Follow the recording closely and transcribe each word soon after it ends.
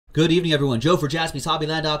Good evening, everyone. Joe for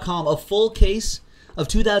JaspysHobbyland.com. A full case of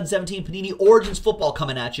 2017 Panini Origins football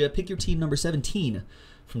coming at you. Pick your team number 17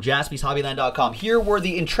 from JaspysHobbyland.com. Here were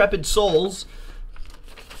the intrepid souls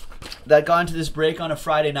that got into this break on a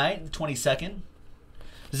Friday night, the 22nd.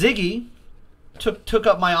 Ziggy took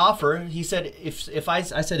up my offer. He said I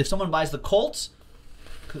said if someone buys the Colts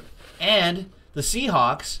and the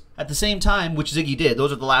Seahawks at the same time, which Ziggy did,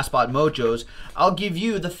 those are the last spot mojos, I'll give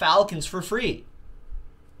you the Falcons for free.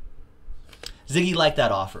 Ziggy liked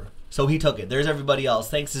that offer, so he took it. There's everybody else.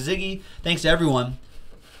 Thanks to Ziggy. Thanks to everyone.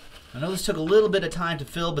 I know this took a little bit of time to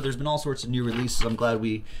fill, but there's been all sorts of new releases. I'm glad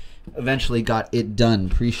we eventually got it done.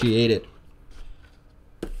 Appreciate it.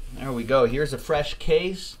 There we go. Here's a fresh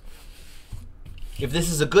case. If this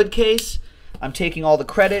is a good case, I'm taking all the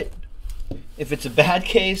credit. If it's a bad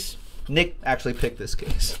case, Nick actually picked this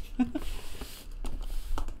case.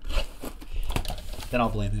 Then I'll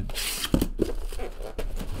blame him.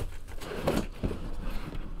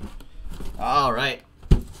 All right.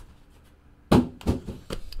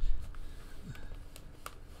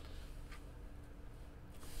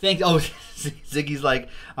 Ziggy's like,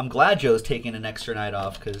 I'm glad Joe's taking an extra night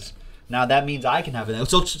off because now that means I can have it.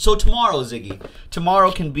 So tomorrow, Ziggy,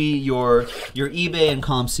 tomorrow can be your eBay and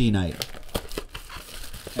ComC night.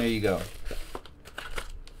 There you go.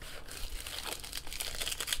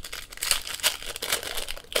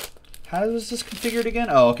 How was this configured again?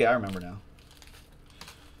 Oh, okay, I remember now.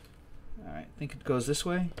 All right, I think it goes this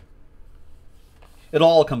way. It'll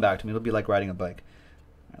all come back to me. It'll be like riding a bike.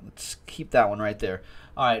 All right, let's keep that one right there.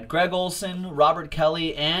 All right, Greg Olsen, Robert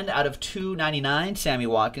Kelly, and out of 299, Sammy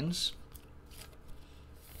Watkins.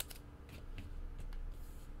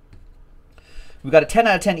 We got a 10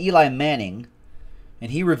 out of 10 Eli Manning,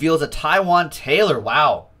 and he reveals a Taiwan Taylor.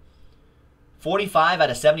 Wow. 45 out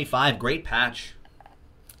of 75. Great patch.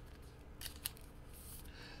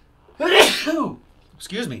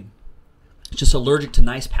 Excuse me. Just allergic to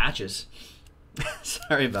nice patches.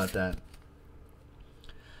 Sorry about that.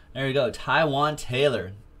 There you go. Taiwan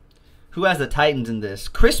Taylor. Who has the Titans in this?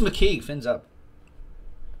 Chris McKeague. Fins up.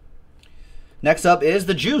 Next up is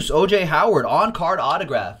the Juice. O.J. Howard. On-card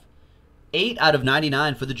autograph. 8 out of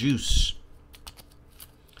 99 for the Juice.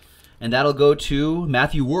 And that'll go to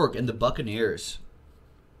Matthew Work and the Buccaneers.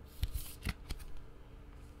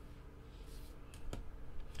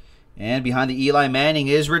 And behind the Eli Manning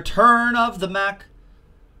is return of the Mac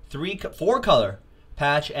 4-color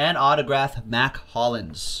patch and autograph Mac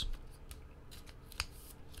Hollins.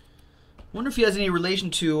 Wonder if he has any relation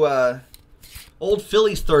to old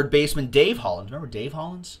Phillies third baseman Dave Hollins. Remember Dave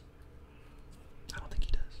Hollins? I don't think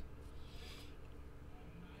he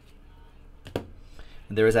does.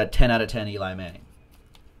 And there is that 10 out of 10 Eli Manning.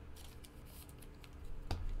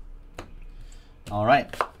 All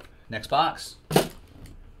right, next box.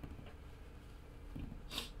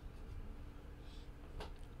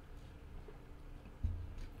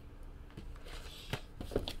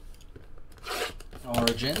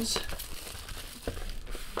 Origins.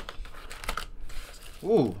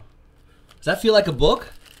 Ooh. Does that feel like a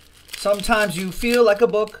book? Sometimes you feel like a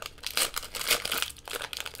book.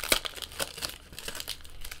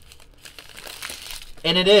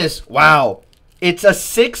 And it is. Wow. It's a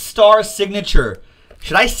 6-star signature.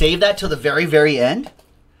 Should I save that till the very, very end?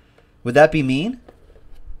 Would that be mean?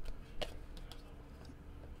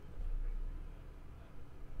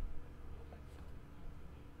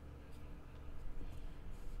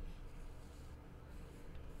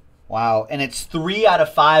 Wow, and it's 3 out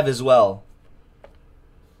of 5 as well.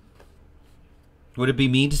 Would it be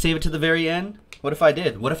mean to save it to the very end? What if I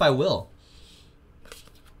did? What if I will?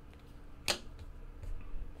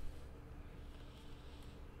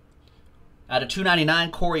 Out of 299,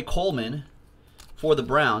 Corey Coleman for the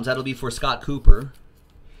Browns. That'll be for Scott Cooper.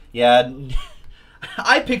 Yeah,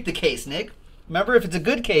 I picked the case, Nick. Remember, if it's a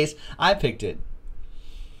good case, I picked it.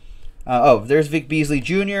 Oh, there's Vic Beasley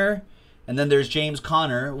Jr., and then there's James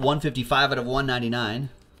Conner, 155 out of 199.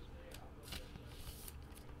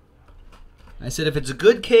 I said if it's a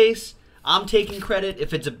good case, I'm taking credit.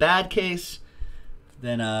 If it's a bad case,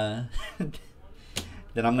 then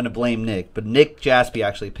then I'm going to blame Nick. But Nick Jaspy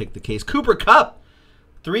actually picked the case. Cooper Kupp,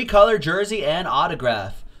 3-color jersey and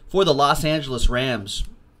autograph for the Los Angeles Rams.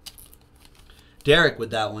 Derek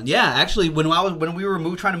with that one. Yeah, actually, when we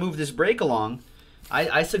were trying to move this break along,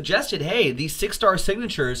 I suggested, hey, these 6-star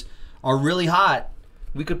signatures are really hot.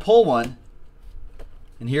 We could pull one.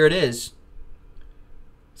 And here it is.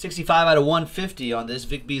 65 out of 150 on this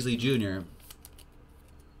Vic Beasley Jr.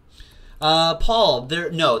 Paul,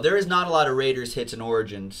 there is not a lot of Raiders hits in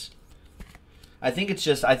Origins. I think it's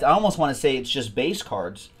just, I almost want to say it's just base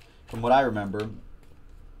cards, from what I remember.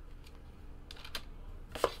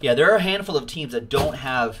 Yeah, there are a handful of teams that don't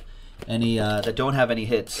have any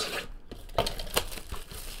hits.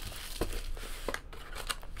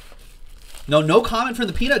 No comment from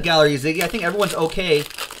the peanut gallery, Ziggy. I think everyone's okay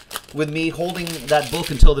with me holding that book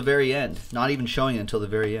until the very end, not even showing it until the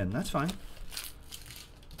very end. That's fine.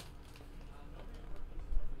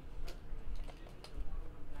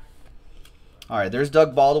 All right, there's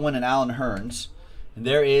Doug Baldwin and Alan Hearns. And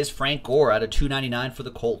there is Frank Gore out of 299 for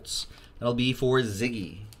the Colts. That'll be for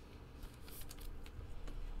Ziggy.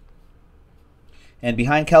 And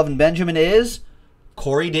behind Kelvin Benjamin is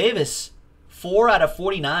Corey Davis. 4 out of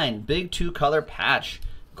 49. Big 2-color patch.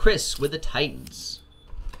 Chris with the Titans.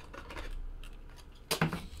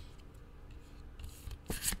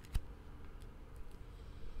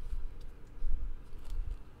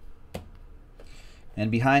 And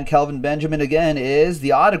behind Kelvin Benjamin again is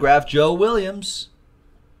the autograph, Joe Williams.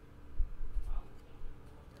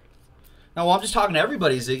 Now, I'm just talking to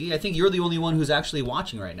everybody, Ziggy. I think you're the only one who's actually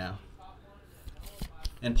watching right now.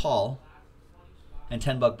 And Paul. And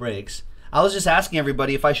 10-buck breaks. I was just asking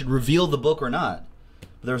everybody if I should reveal the book or not.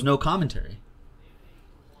 But there was no commentary.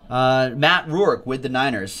 Matt Rourke with the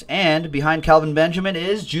Niners. And behind Kelvin Benjamin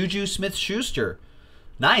is Juju Smith-Schuster.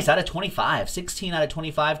 Nice, out of 25. 16 out of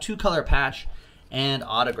 25. 2-color patch and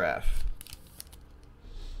autograph.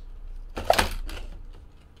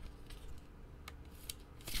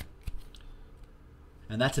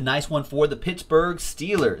 And that's a nice one for the Pittsburgh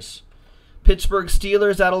Steelers. Pittsburgh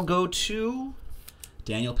Steelers, that'll go to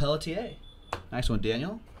Daniel Pelletier. Nice one,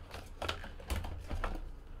 Daniel.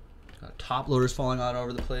 Got top loaders falling out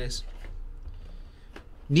over the place.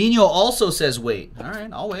 Nino also says wait. All right,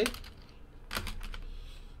 I'll wait.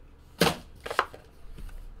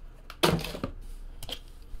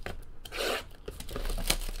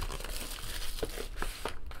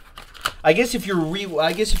 I guess if you're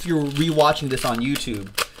rewatching this on YouTube,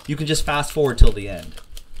 you can just fast forward till the end.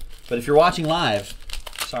 But if you're watching live,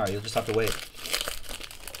 sorry, you'll just have to wait.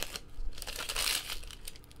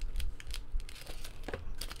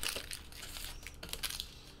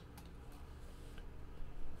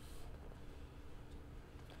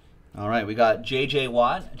 All right, we got J.J.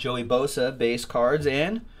 Watt, Joey Bosa, base cards,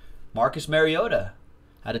 and Marcus Mariota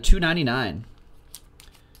out of 299.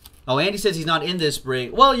 Oh, Andy says he's not in this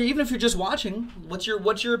break. Well, even if you're just watching, what's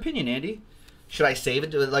your opinion, Andy? Should I save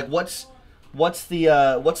it? Like, what's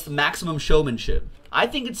the maximum showmanship? I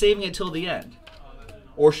think it's saving it till the end.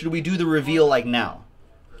 Or should we do the reveal like now?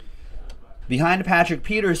 Behind Patrick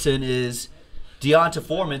Peterson is Deonta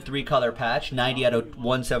Foreman, 3-color patch, 90 out of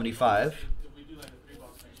 175.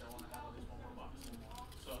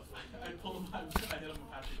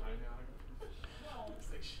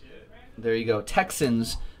 There you go.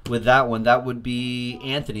 Texans with that one. That would be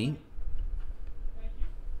Anthony.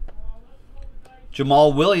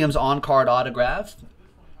 Jamal Williams on-card autograph.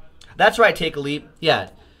 That's right, Take a Leap. Yeah.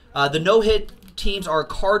 The no-hit teams are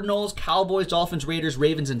Cardinals, Cowboys, Dolphins, Raiders,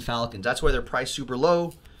 Ravens, and Falcons. That's why they're priced super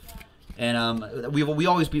low. And we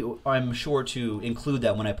always be, I'm sure to include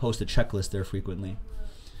that when I post a checklist there frequently.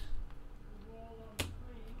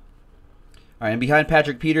 All right, and behind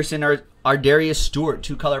Patrick Peterson are Darius Stewart,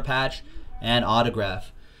 2-color patch and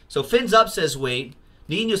autograph. So Fins Up says wait.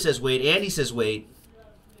 Nino says wait. Andy says wait.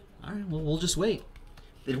 All right, well, we'll just wait.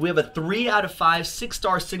 We have a 3 out of 5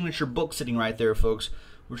 6-star signature book sitting right there, folks.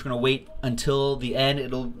 We're just going to wait until the end.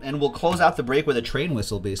 And we'll close out the break with a train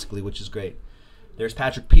whistle, basically, which is great. There's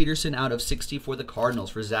Patrick Peterson out of 60 for the Cardinals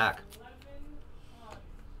for Zach.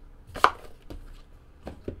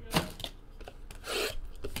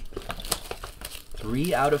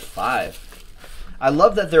 Three out of 5. I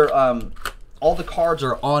love that they're all the cards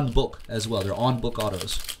are on book as well. They're on book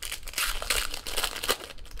autos.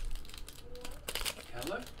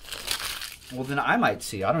 Well, then I might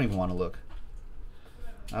see. I don't even want to look.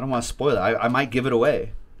 I don't want to spoil it. I might give it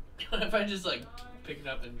away. What if I just like picked it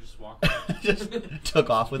up and just walked out? Just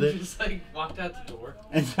took off with it? Just like walked out the door.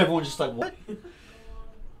 And everyone's just like, what?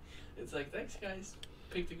 It's like, thanks guys.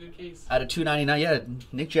 Picked a good case. Out of 299, yeah,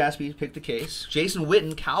 Nick Jaspys picked the case. Jason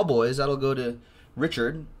Witten, Cowboys, that'll go to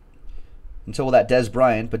Richard. And so will that Dez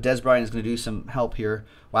Bryant, but Dez Bryant is going to do some help here.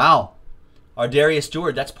 Wow. Our Darius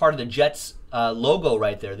Stewart, that's part of the Jets logo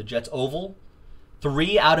right there, the Jets oval.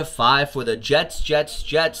 3 out of 5 for the Jets.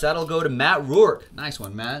 That'll go to Matt Rourke. Nice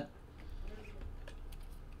one, Matt.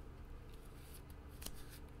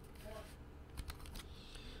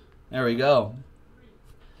 There we go.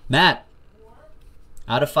 Matt.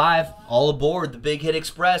 Out of 5, all aboard the Big Hit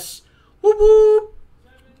Express. Whoop whoop.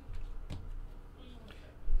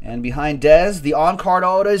 And behind Dez, the on-card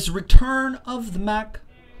auto is Return of the Mac.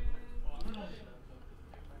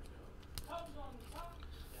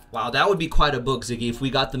 Wow, that would be quite a book, Ziggy, if we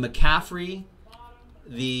got the McCaffrey,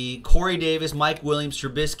 the Corey Davis, Mike Williams,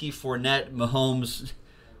 Trubisky, Fournette, Mahomes.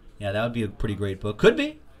 Yeah, that would be a pretty great book. Could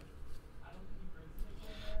be.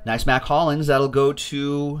 Nice Mac Hollins. That'll go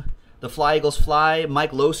to the Fly Eagles Fly,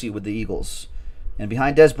 Mike Losey with the Eagles. And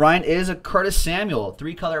behind Des Bryant is a Curtis Samuel,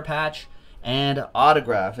 3-color patch and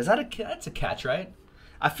autograph. Is that that's a catch, right?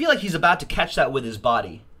 I feel like he's about to catch that with his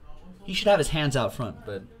body. He should have his hands out front,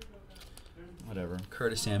 but whatever.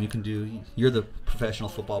 Curtis Sam, you can do. You're the professional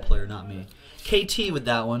football player, not me. KT with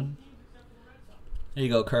that one. There you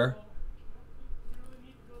go, Kerr.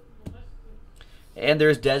 And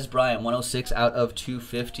there's Des Bryant, 106 out of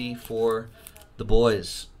 250 for the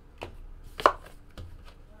boys.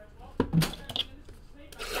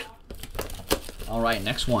 All right,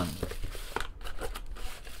 next one.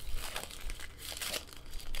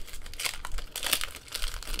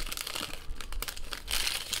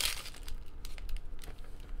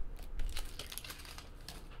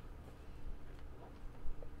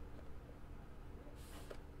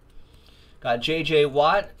 Got J.J.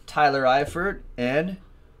 Watt, Tyler Eifert, and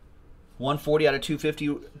 140 out of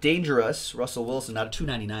 250, Dangerous. Russell Wilson out of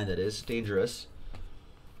 299, that is. Dangerous.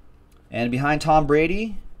 And behind Tom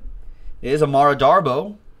Brady is Amara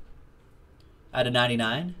Darboh out of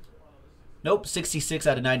 99. Nope, 66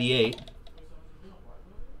 out of 98.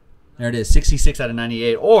 There it is, 66 out of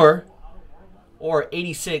 98. Or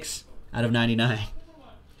 86 out of 99.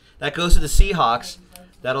 That goes to the Seahawks.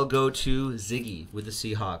 That'll go to Ziggy with the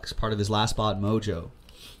Seahawks, part of his last spot mojo.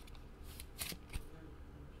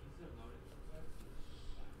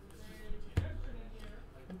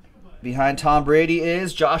 Behind Tom Brady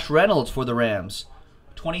is Josh Reynolds for the Rams.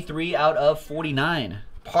 23 out of 49.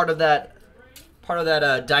 Part of that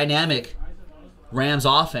dynamic Rams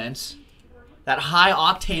offense. That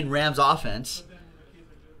high-octane Rams offense.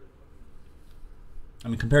 I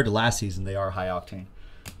mean, compared to last season, they are high-octane.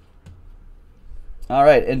 All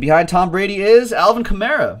right, and behind Tom Brady is Alvin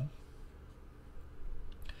Kamara.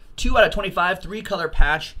 2 out of 25, 3-color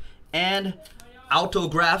patch and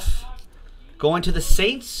autograph. Going to the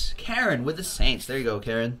Saints. Karen with the Saints. There you go,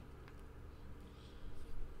 Karen.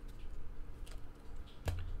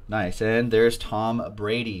 Nice, and there's Tom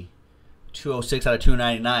Brady. 206 out of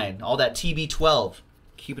 299. All that TB12.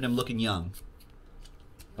 Keeping him looking young.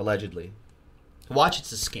 Allegedly. Watch,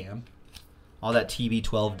 it's a scam. All that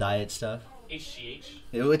TB12 diet stuff. HGH.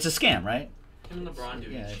 It's a scam, right? Him and LeBron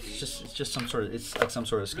do Yeah, HGH. it's just some sort of, it's like some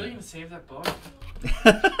sort of scam. Really gonna save that book?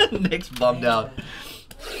 Nick's bummed out.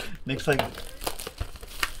 Nick's like,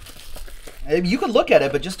 hey, you can look at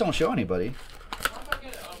it, but just don't show anybody. I'm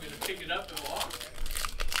gonna pick it up and walk.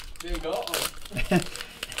 There you go.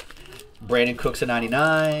 Brandon Cooks at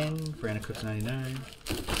 99. Brandon Cooks at 99.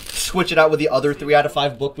 Switch it out with the other 3 out of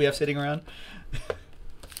 5 book we have sitting around.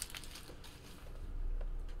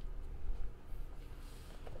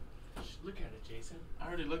 Look at it, Jason. I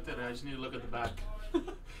already looked at it. I just need to look at the back.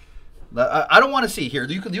 I don't want to see here.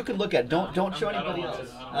 You can look at it. Don't show anybody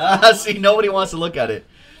else. See, nobody wants to look at it.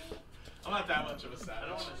 I'm not that much of a sad. I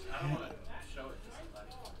don't want to show it to somebody.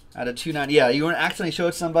 Out of 290, yeah, you want to accidentally show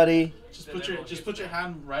it to somebody. Just put your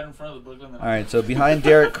hand right in front of the book. All right, so behind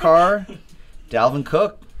Derek Carr, Dalvin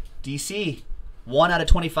Cook, DC, 1 out of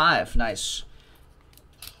 25. Nice.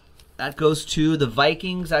 That goes to the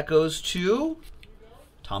Vikings. That goes to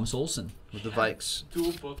Thomas Olsen with the Vikes.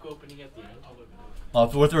 Dual book opening at the end. Oh,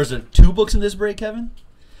 if there was 2 books in this break, Kevin?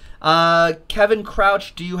 Kevin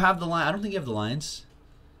Crouch, do you have the line? I don't think you have the lines.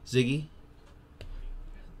 Ziggy.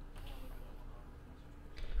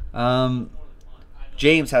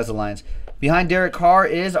 James has the lines. Behind Derek Carr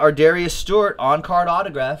is Ardarius Stewart on-card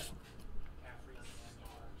autograph.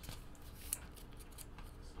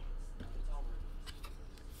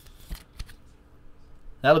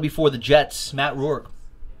 That'll be for the Jets, Matt Rourke.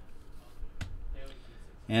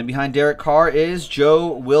 And behind Derek Carr is Joe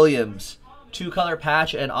Williams. 2-color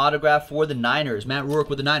patch and autograph for the Niners. Matt Rourke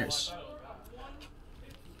with the Niners.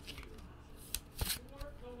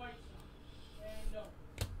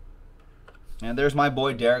 And there's my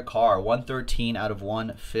boy Derek Carr, 113 out of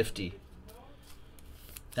 150.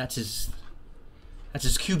 That's his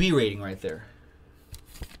QB rating right there.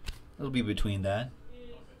 It'll be between that.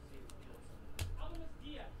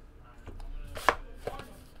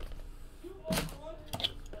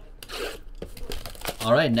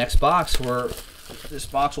 All right, next box. This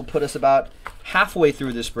box will put us about halfway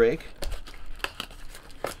through this break.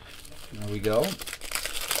 There we go.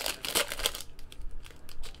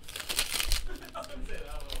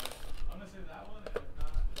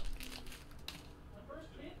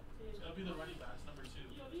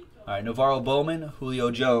 All right, Navarro Bowman,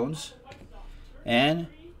 Julio Jones, and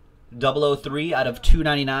 003 out of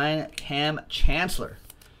 299, Cam Chancellor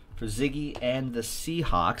for Ziggy and the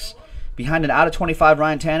Seahawks. Behind an out of 25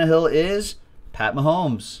 Ryan Tannehill is Pat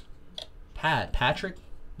Mahomes. Patrick?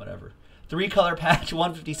 Whatever. 3-color patch,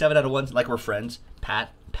 157 out of 1, like we're friends.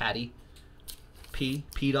 Patty.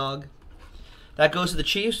 P-Dog. That goes to the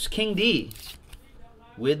Chiefs. King D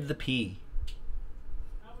with the P.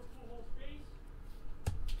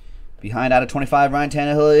 Behind out of 25, Ryan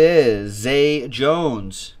Tannehill is Zay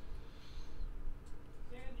Jones.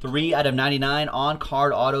 3 out of 99 on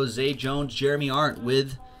card auto, Zay Jones. Jeremy Arndt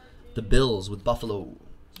with the Bills, with Buffalo.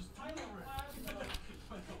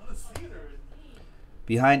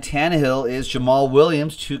 Behind Tannehill is Jamal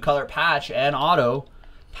Williams, 2-color patch and auto,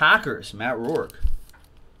 Packers, Matt Rourke.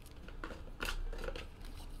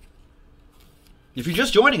 If you're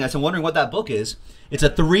just joining us and wondering what that book is, it's a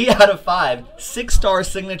 3 out of 5, 6-star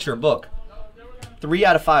signature book. 3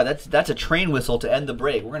 out of 5. That's a train whistle to end the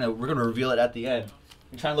break. We're gonna reveal it at the end.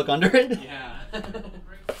 You trying to look under it? Yeah.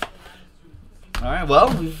 All right.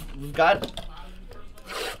 Well, we've got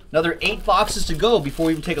another 8 boxes to go before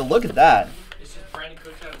we even take a look at that. It's just Brandon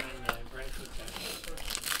Cooks out of 99. Brandon Cooks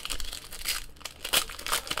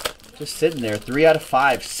out. Just sitting there. 3 out of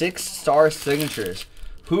 5, 6-star signatures.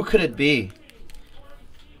 Who could it be?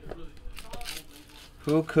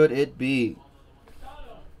 Who could it be?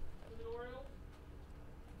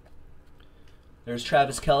 There's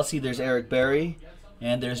Travis Kelce, there's Eric Berry,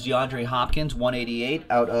 and there's DeAndre Hopkins, 188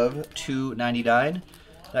 out of 299.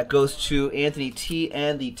 That goes to Anthony T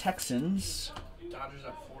and the Texans. Dodgers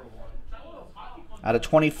up 4-1. Out of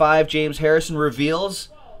 25, James Harrison reveals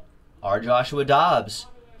our Joshua Dobbs,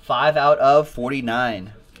 5 out of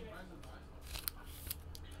 49.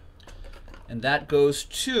 And that goes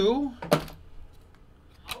to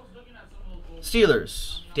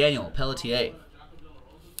Steelers, Daniel Pelletier.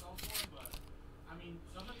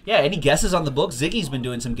 Yeah, any guesses on the books? Ziggy's been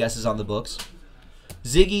doing some guesses on the books.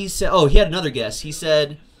 Ziggy said, oh, he had another guess. He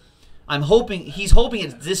said, he's hoping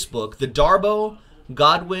it's this book, the Darbo,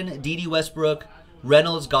 Godwin, D.D. Westbrook,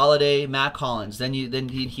 Reynolds, Galladay, Matt Collins. Then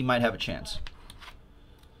he might have a chance.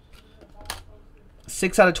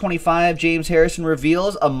 6 out of 25, James Harrison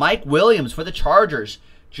reveals a Mike Williams for the Chargers.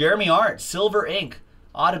 Jeremy Arndt, silver ink,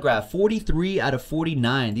 autograph, 43 out of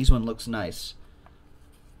 49. These one looks nice.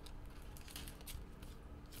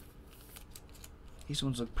 These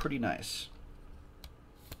ones look pretty nice.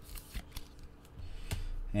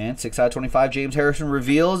 And 6 out of 25, James Harrison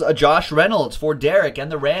reveals a Josh Reynolds for Derek and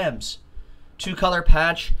the Rams. 2-color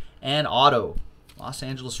patch and auto. Los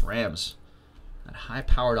Angeles Rams. That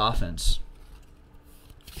high-powered offense.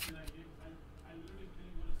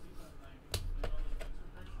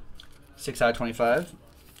 Six out of 25.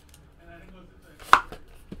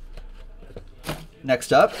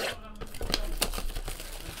 Next up.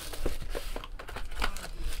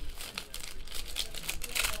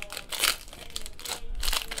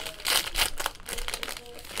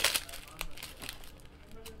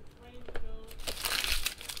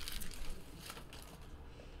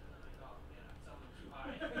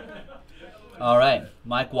 All right,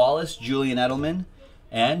 Mike Wallace, Julian Edelman,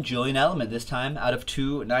 and Julian Edelman, this time out of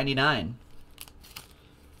 299.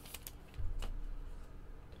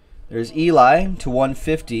 There's Eli to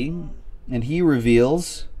 150, and he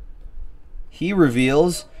reveals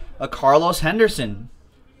a Carlos Henderson,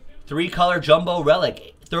 3-color jumbo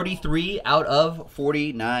relic, 33 out of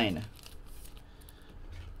 49.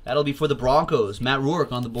 That'll be for the Broncos. Matt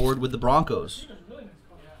Rourke on the board with the Broncos.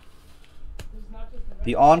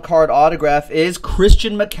 The on-card autograph is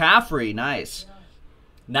Christian McCaffrey. Nice.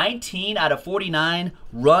 19 out of 49.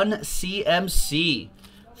 Run CMC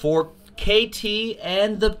for KT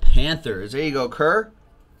and the Panthers. There you go, Kerr.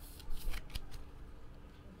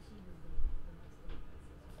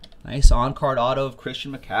 Nice on-card auto of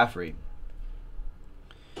Christian McCaffrey.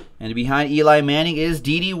 And behind Eli Manning is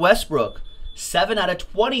D.D. Westbrook. 7 out of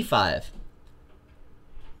 25.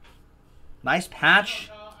 Nice patch.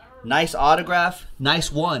 Nice autograph.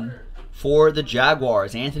 Nice one for the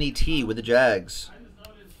Jaguars. Anthony T with the Jags.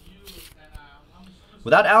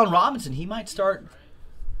 Without Allen Robinson, he might start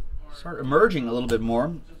emerging a little bit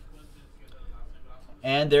more.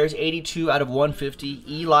 And there's 82 out of 150.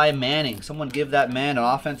 Eli Manning. Someone give that man an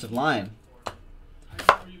offensive line.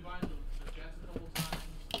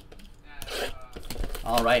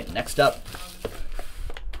 All right, next up.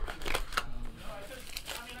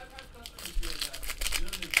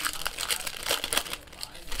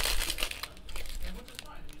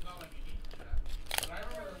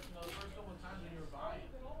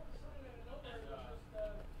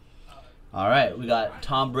 All right, we got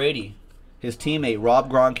Tom Brady, his teammate Rob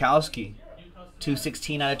Gronkowski,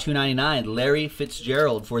 216 out of 299. Larry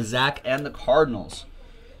Fitzgerald for Zach and the Cardinals.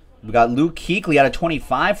 We got Luke Kuechly out of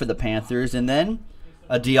 25 for the Panthers. And then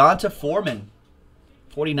a Deonta Foreman.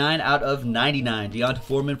 49 out of 99. Deonta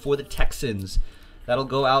Foreman for the Texans. That'll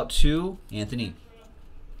go out to Anthony.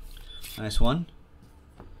 Nice one.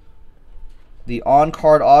 The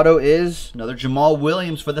on-card auto is another Jamal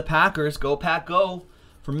Williams for the Packers. Go Pack Go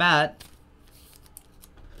for Matt.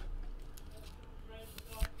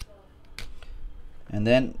 And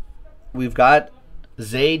then we've got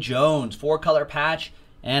Zay Jones, 4-color patch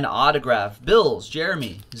and autograph. Bills,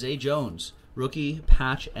 Jeremy, Zay Jones, rookie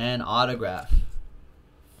patch and autograph.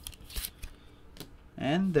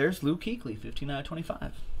 And there's Luke Kuechly, 15 out of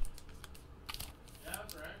 25.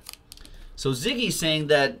 So Ziggy's saying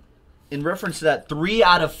that in reference to that 3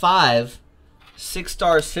 out of 5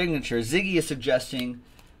 6-star signature, Ziggy is suggesting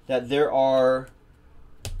that there are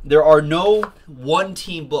no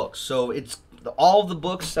one-team books. So it's all of the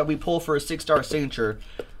books that we pull for a 6-star signature,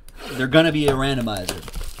 they're going to be a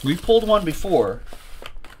randomizer. We've pulled one before.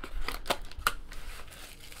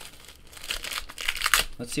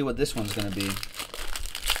 Let's see what this one's going to be.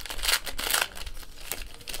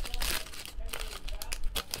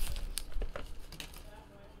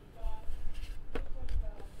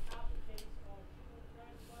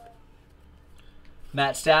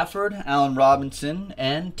 Matt Stafford, Allen Robinson,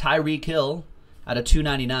 and Tyreek Hill out of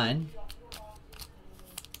 299.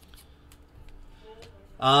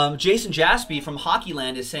 Jason Jaspy from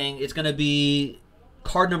Hockeyland is saying it's going to be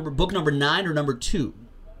book number 9 or number 2.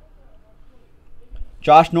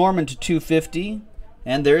 Josh Norman to 250,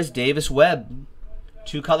 and there's Davis Webb,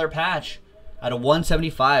 2-color patch out of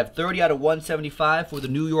 175. 30 out of 175 for the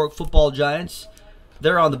New York Football Giants.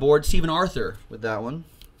 They're on the board. Stephen Arthur with that one.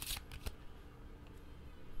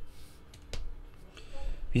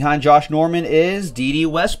 Behind Josh Norman is D.D.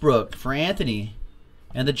 Westbrook for Anthony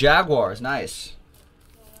and the Jaguars. Nice.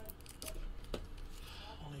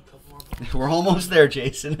 We're almost there,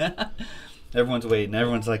 Jason. Everyone's waiting.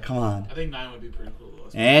 Everyone's like, come on. I think 9 would be pretty cool.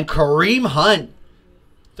 And Kareem Hunt.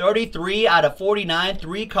 33 out of 49.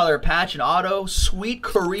 3-color patch and auto. Sweet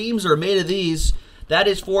Kareems are made of these. That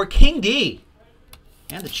is for King D.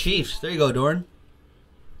 And the Chiefs. There you go, Dorn.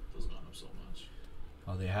 Those gone up so much.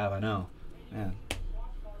 Oh, they have. I know. Man.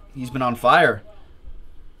 He's been on fire.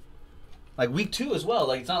 Like week 2 as well.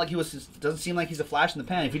 Like it's not like he was. Doesn't seem like he's a flash in the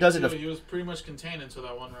pan. If he does it, he was pretty much contained until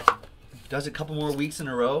that one round. If he does it a couple more weeks in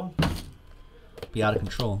a row, be out of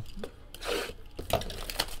control.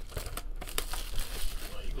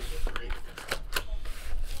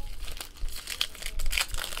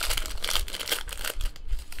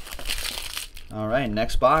 All right,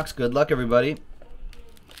 next box. Good luck, everybody.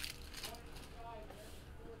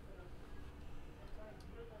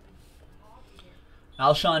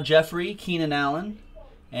 Alshon Jeffrey, Keenan Allen,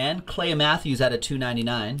 and Clay Matthews out of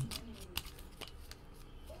 299.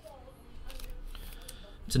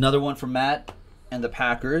 It's another one from Matt and the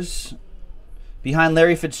Packers. Behind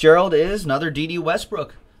Larry Fitzgerald is another D.D.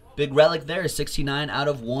 Westbrook. Big relic there, 69 out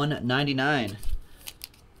of 199.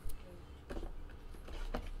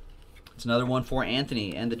 It's another one for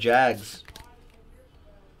Anthony and the Jags.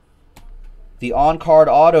 The on-card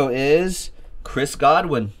auto is Chris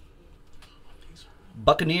Godwin.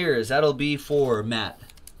 Buccaneers, that'll be for Matt.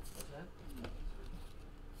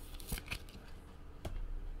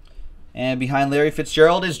 And behind Larry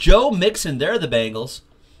Fitzgerald is Joe Mixon. They're the Bengals.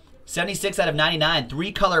 76 out of 99.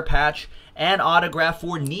 3-color patch and autograph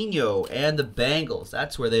for Nino and the Bengals.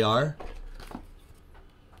 That's where they are.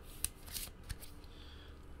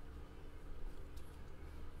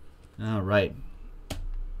 All right.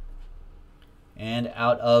 And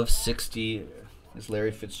out of 60 is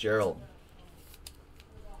Larry Fitzgerald.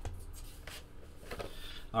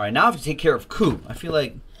 All right, now I have to take care of Coop. I feel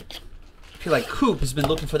like Coop has been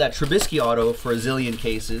looking for that Trubisky auto for a zillion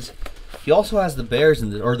cases. He also has the Bears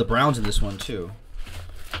or the Browns in this one too.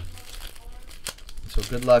 So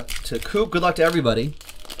good luck to Coop. Good luck to everybody.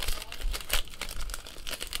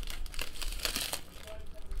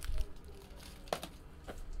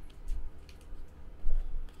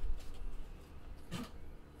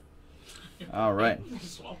 All right.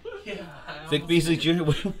 Vic Beasley Jr.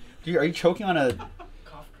 Are you choking on a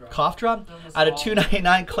cough drop? Out of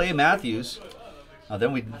 299, Clay Matthews. Oh,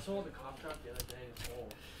 then we.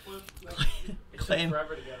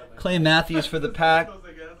 Clay Matthews for the pack.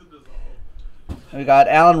 We got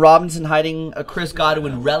Allen Robinson hiding a Chris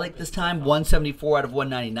Godwin relic this time. 174 out of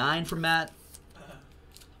 199 for Matt.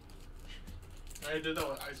 I did that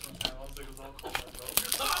with ice one time. I was like, it's all cold.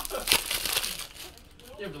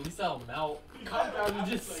 Yeah, but at least that'll melt. Cough drop is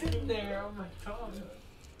just sitting there on my tongue.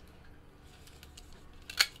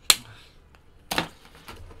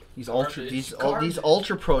 These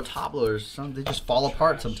ultra pro top loaders, they just fall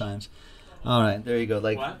apart sometimes. All right, there you go.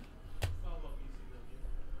 Like, What?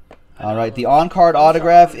 all right, the on-card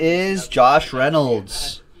autograph is Josh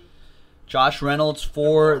Reynolds. Josh Reynolds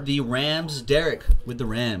for the Rams. Derek with the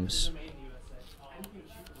Rams.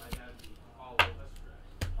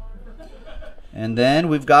 And then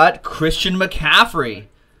we've got Christian McCaffrey.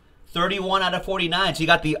 31 out of 49. So you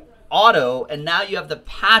got the auto, and now you have the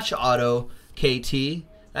patch auto, KT.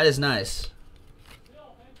 That is nice.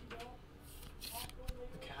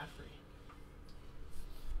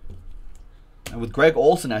 And with Greg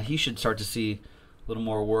Olsen now, he should start to see a little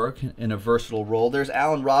more work in a versatile role. There's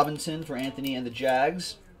Allen Robinson for Anthony and the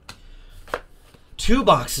Jags. 2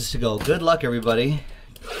 boxes to go. Good luck, everybody.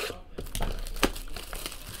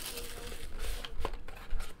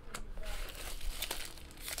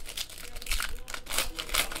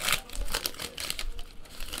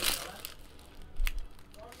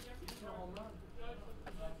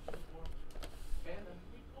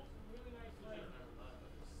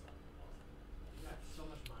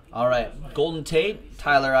 All right, Golden Tate,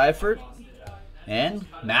 Tyler Eifert, and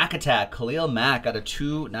Mac Attack, Khalil Mack out of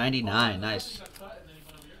 299. Nice.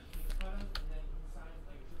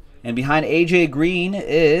 And behind AJ Green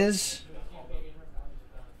is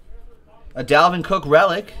a Dalvin Cook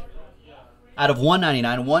relic out of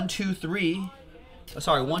 199. 123.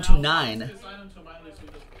 Sorry, 129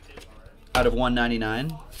 out of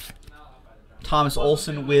 199. Thomas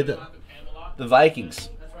Olsen with the Vikings.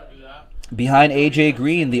 Behind AJ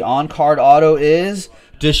Green, the on-card auto is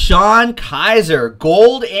Deshaun Kaiser,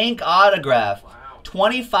 gold ink autograph.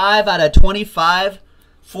 25 out of 25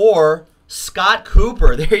 for Scott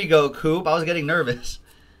Cooper. There you go, Coop. I was getting nervous.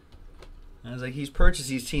 I was like, he's purchased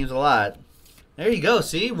these teams a lot. There you go,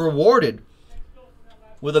 see? Rewarded.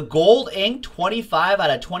 With a gold ink 25 out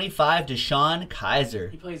of 25, Deshaun Kaiser.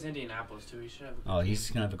 He plays Indianapolis, too. He should have he's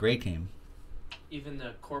going to have a great game. Even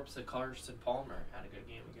the corpse of Carson Palmer had a good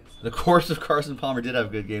game against them. The corpse of Carson Palmer did have a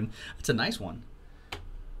good game. That's a nice one.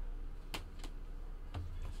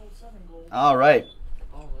 All right.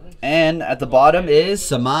 Oh, nice. And at the bottom is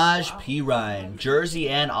Samaj P. Ryan, jersey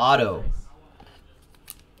and auto.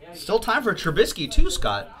 Still time for Trubisky too,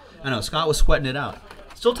 Scott. I know, Scott was sweating it out.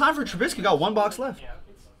 Still time for Trubisky. Got 1 box left.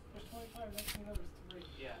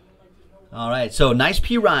 All right, so nice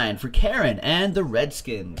P. Ryan for Karen and the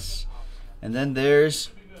Redskins. And then there's,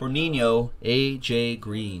 for Nino, AJ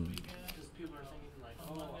Green.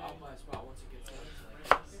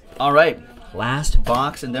 All right, last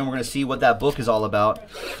box, and then we're going to see what that book is all about.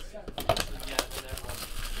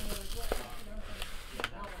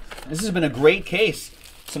 This has been a great case.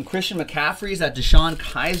 Some Christian McCaffreys, that Deshaun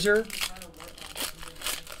Kaiser.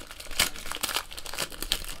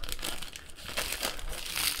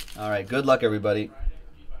 All right, good luck, everybody.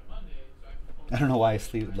 I don't know why I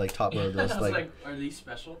sleep like top load those. Like, are these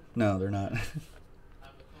special? No, they're not.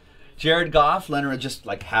 Jared Goff, Leonard, just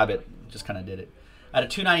like habit, just kind of did it. Out of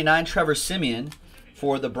 299, Trevor Siemian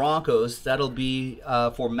for the Broncos. That'll be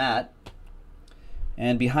for Matt.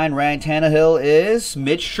 And behind Ryan Tannehill is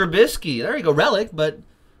Mitch Trubisky. There you go, relic, but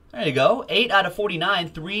there you go. 8 out of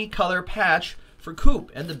 49, 3-color patch for Coop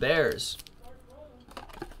and the Bears.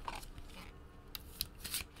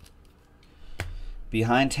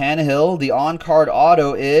 Behind Tannehill, the on-card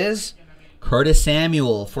auto is Curtis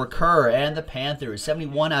Samuel for Kerr and the Panthers.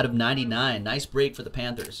 71 out of 99. Nice break for the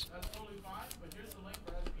Panthers.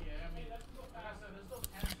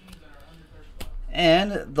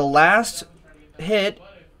 And the last hit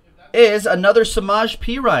is another Samaj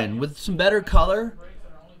P. Ryan with some better color.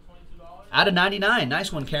 Out of 99.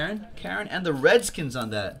 Nice one, Karen. Karen and the Redskins on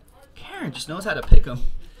that. Karen just knows how to pick them.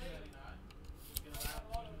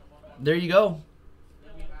 There you go.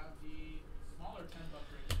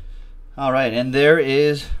 All right, and there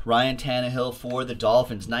is Ryan Tannehill for the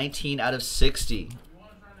Dolphins. 19 out of 60.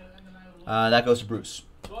 That goes to Bruce.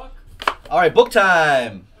 Book. All right, book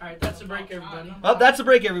time. All right, that's a break, everybody. Well, that's a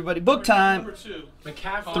break, everybody. Book time. Number 2.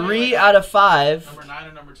 McCaffrey. 3 out of 5. Number 9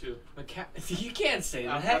 or number 2? You can't say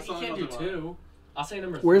that. That's You all can't I'm do talking 2. I'll say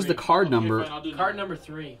number 3. Where's the card number? Fine, I'll do Card number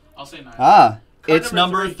 3. I'll say 9. Ah, Card it's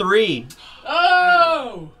number 3.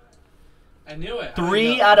 Oh! I knew it.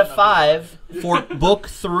 3 out of 5 for book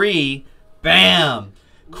 3. Bam!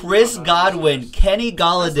 Chris Godwin, Kenny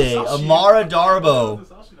Galladay, Amara Darbo,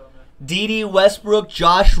 Dede Westbrook,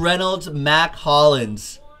 Josh Reynolds, Mac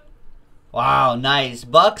Hollins. Wow, nice.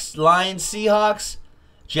 Bucks, Lions, Seahawks,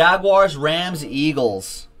 Jaguars, Rams,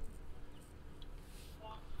 Eagles.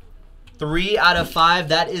 3 out of 5.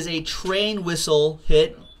 That is a train whistle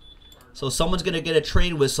hit. So someone's going to get a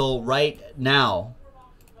train whistle right now.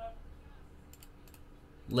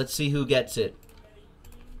 Let's see who gets it.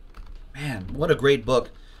 Man, what a great book.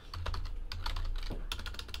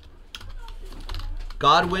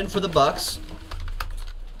 Godwin for the Bucks.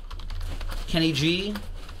 Kenny G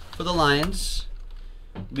for the Lions.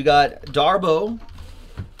 We got Darbo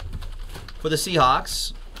for the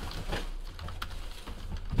Seahawks.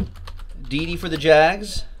 Dede for the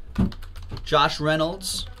Jags. Josh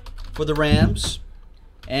Reynolds for the Rams.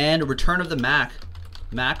 And a return of the Mac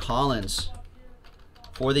Hollins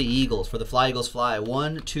for the Eagles, for the Fly Eagles Fly.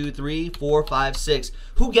 1, 2, 3, 4, 5, 6.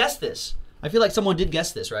 Who guessed this? I feel like someone did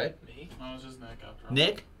guess this, right? Me? No, it was just Nick after all.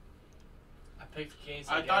 Nick? I picked the case.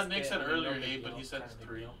 I thought Nick said earlier 8, but he said it's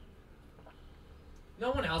 3.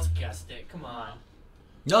 No one else guessed it. Come on.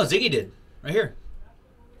 No, Ziggy did. Right here.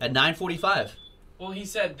 At 9:45. Well, he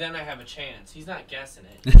said, then I have a chance. He's not guessing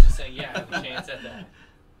it. He's just saying, yeah, I have a chance at that.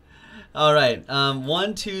 All right.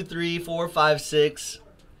 1, 2, 3, 4, 5, 6.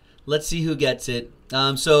 Let's see who gets it.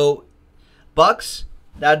 So, Bucks,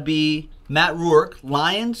 that'd be Matt Rourke.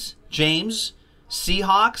 Lions, James.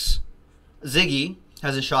 Seahawks, Ziggy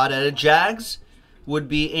has a shot at it. Jags would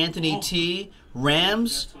be Anthony T.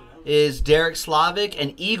 Rams is Derek Slavic.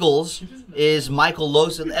 And Eagles is Michael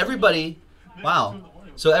Losa. Everybody, wow.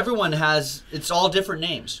 So everyone has, it's all different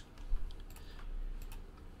names.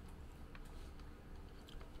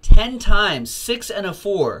 10 times, 6 and a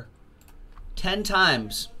 4. 10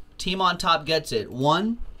 times. Team on top gets it.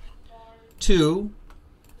 1, 2,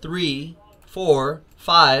 3, 4,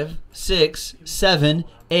 5, 6, 7,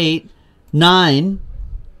 8, 9.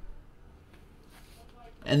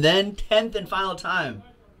 And then 10th and final time.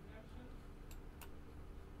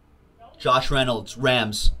 Josh Reynolds,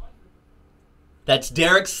 Rams. That's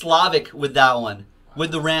Derek Slavic with that one.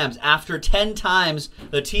 With the Rams. After 10 times,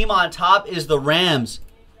 the team on top is the Rams.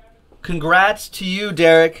 Congrats to you,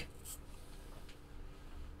 Derek.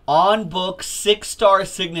 On book, 6-star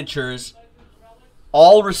signatures.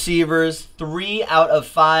 All receivers, 3 out of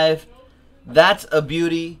 5. That's a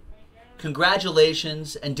beauty.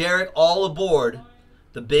 Congratulations. And Derek, all aboard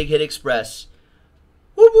the Big Hit Express.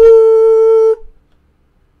 Whoop whoop.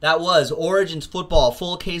 That was Origins Football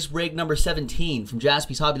full case break number 17 from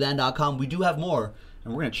JaspysHobbyland.com. We do have more,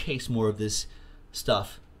 and we're going to chase more of this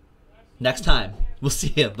stuff next time. We'll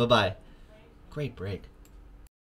see you. Bye-bye. Great break.